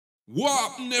What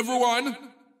happened, everyone?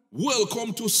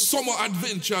 Welcome to Summer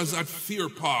Adventures at Fear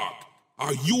Park.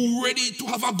 Are you ready to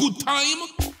have a good time?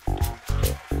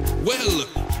 Well,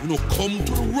 come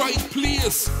to the right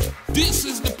place. This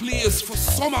is the place for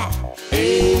summer.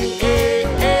 Hey, hey,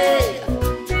 hey.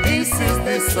 This is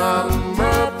the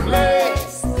summer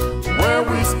place where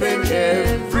we spend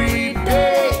every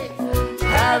day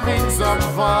having some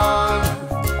fun.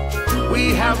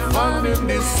 We have fun in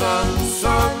the sun,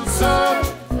 sun, sun.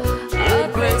 A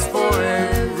place for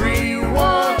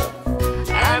everyone.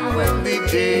 And when the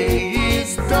day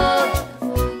is done,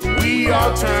 we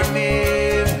all turn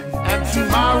in, and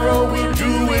tomorrow we'll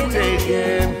do it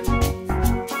again.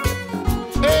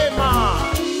 Hey ma,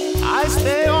 I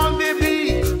stay on the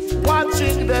beach,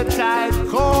 watching the tide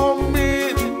come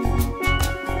in.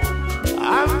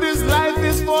 And this life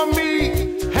is for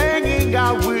me, hanging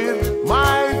out with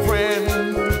my friends.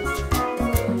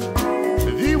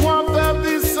 The warmth of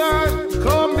the sun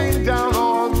coming down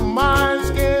on my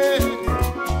skin.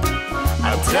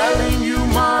 I'm telling you,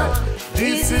 man,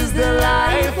 this is the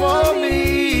life for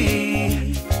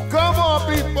me. Come on,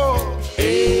 people.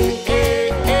 Hey,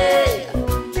 hey, hey.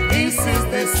 This is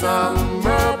the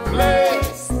summer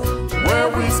place where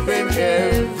we spend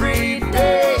every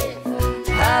day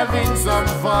having some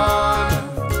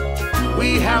fun.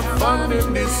 We have fun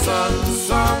in the sun,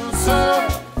 sun,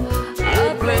 sun.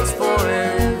 A place for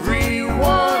everyone.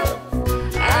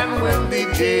 And when the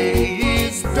day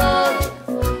is done,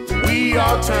 we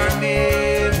all turn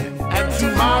in, and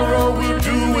tomorrow we'll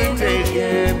do it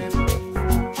again.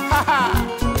 Ha ha!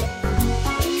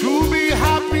 To be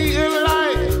happy in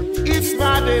life, it's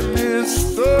not a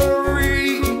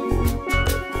mystery.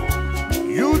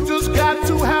 You just got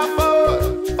to have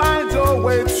fun, find your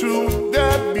way to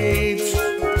the beach.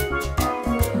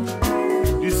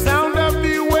 The sound of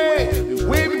the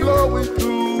wind blowing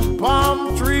through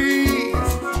palm trees.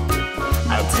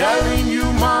 I'm telling you,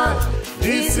 man,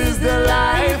 this is the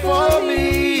life for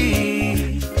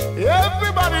me.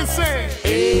 Everybody sing.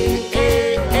 Hey,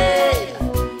 hey, hey.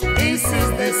 This is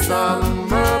the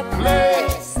summer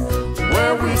place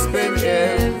where we spend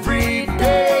every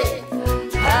day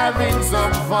having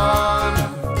some fun.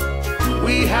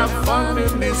 We have fun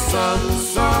in the sun,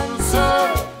 sun,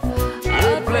 sun.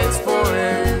 A place for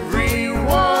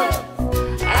everyone.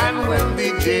 And when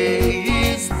the day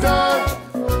is done,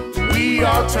 we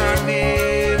all turn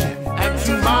in, and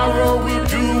tomorrow we'll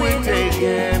do it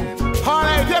again. All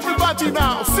right, everybody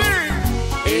now, sing!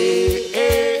 Hey,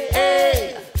 hey,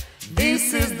 hey.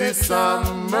 This is the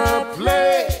summer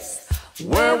place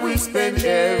where we spend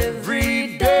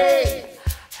every day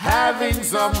having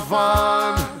some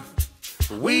fun.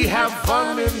 We have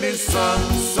fun in the sun,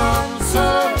 sun,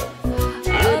 sun.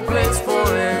 A place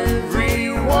for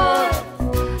everyone.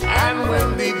 And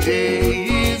when the day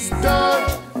is done,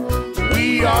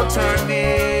 we all turn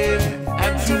in,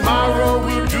 and tomorrow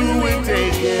we'll do it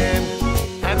again.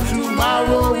 And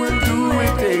tomorrow we'll do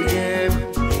it again.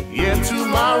 Yeah,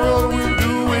 tomorrow we'll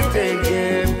do it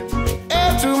again.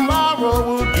 And tomorrow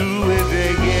we'll do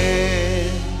it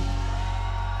again.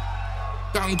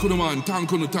 Thank you, man.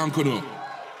 Thank you, thank you.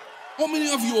 How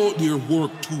many of you out there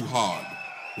work too hard?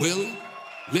 Well,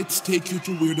 let's take you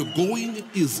to where the going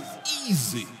is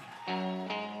easy.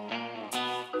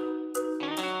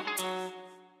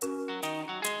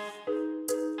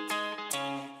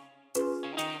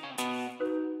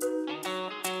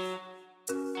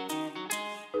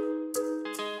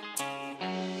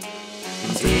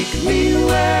 Take me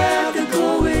where the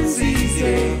going's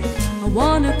easy. I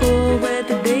wanna go where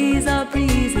the days are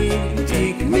breezy.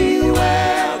 Take me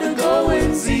where the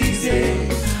going's easy.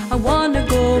 I wanna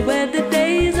go where the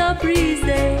days are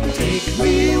breezy. Take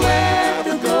me where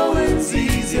the going's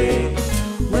easy.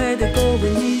 Where the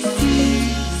going is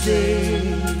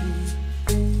easy.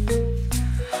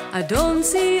 I don't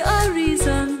see a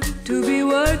reason to be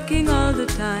working all the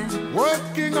time.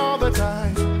 Working all the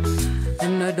time.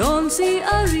 And I don't see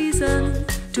a reason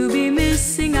to be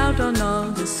missing out on all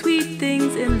the sweet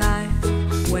things in life.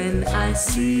 When I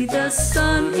see the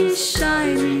sun is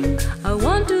shining, I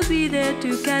want to be there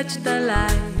to catch the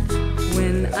light.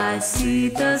 When I see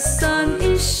the sun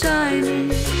is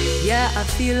shining, yeah, I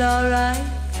feel alright.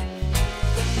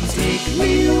 Take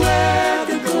me where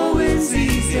the going's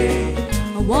easy.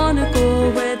 I wanna go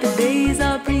where the days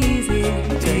are breezy.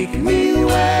 Take me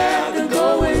where the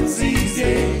going's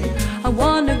easy. I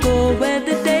wanna go where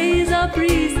the days are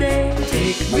breezy.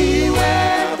 Take me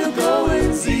where the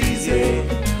going's easy.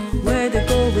 Where the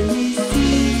going is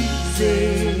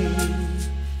easy.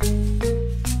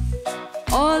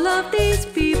 All of these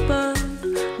people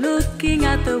looking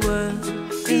at the world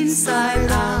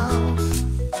inside out.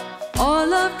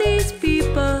 of these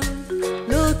people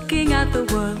looking at the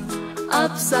world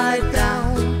upside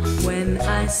down. When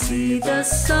I see the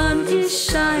sun is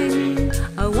shining,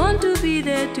 I want to be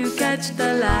there to catch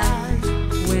the light.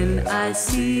 When I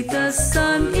see the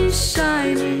sun is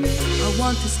shining, I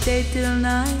want to stay till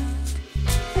night.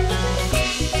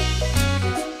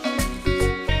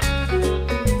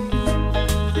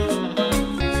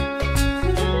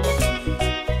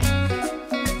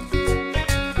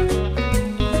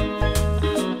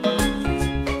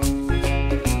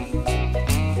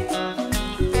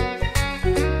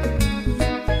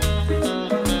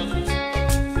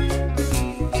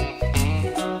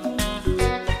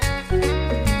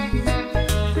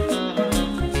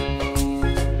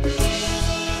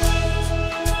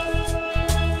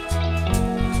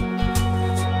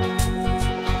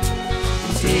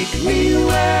 Take me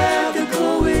where the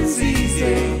going's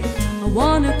easy. I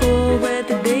wanna go where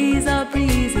the days are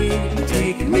breezy.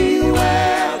 Take me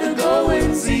where the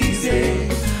going's easy.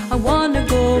 I wanna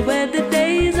go where the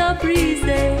days are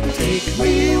breezy. Take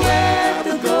me where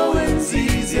the going's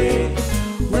easy.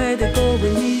 Where the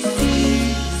going is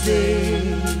easy.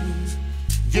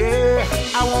 Yeah,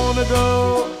 I wanna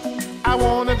go, I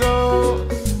wanna go,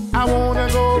 I wanna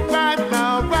go right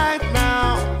now, right now.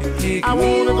 I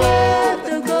wanna go.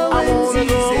 I wanna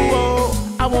go,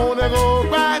 I wanna go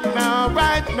right now,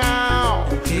 right now.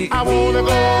 I wanna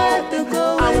go,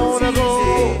 I wanna go.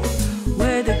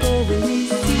 Where the going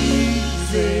is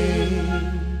easy.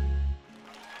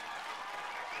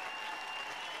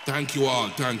 Thank you all,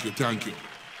 thank you, thank you.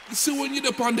 You see, when you're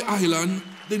up on the island,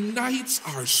 the nights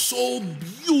are so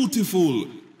beautiful.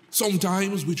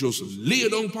 Sometimes we just lay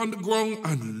down upon the ground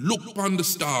and look upon the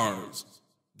stars.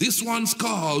 This one's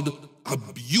called A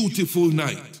Beautiful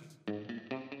Night.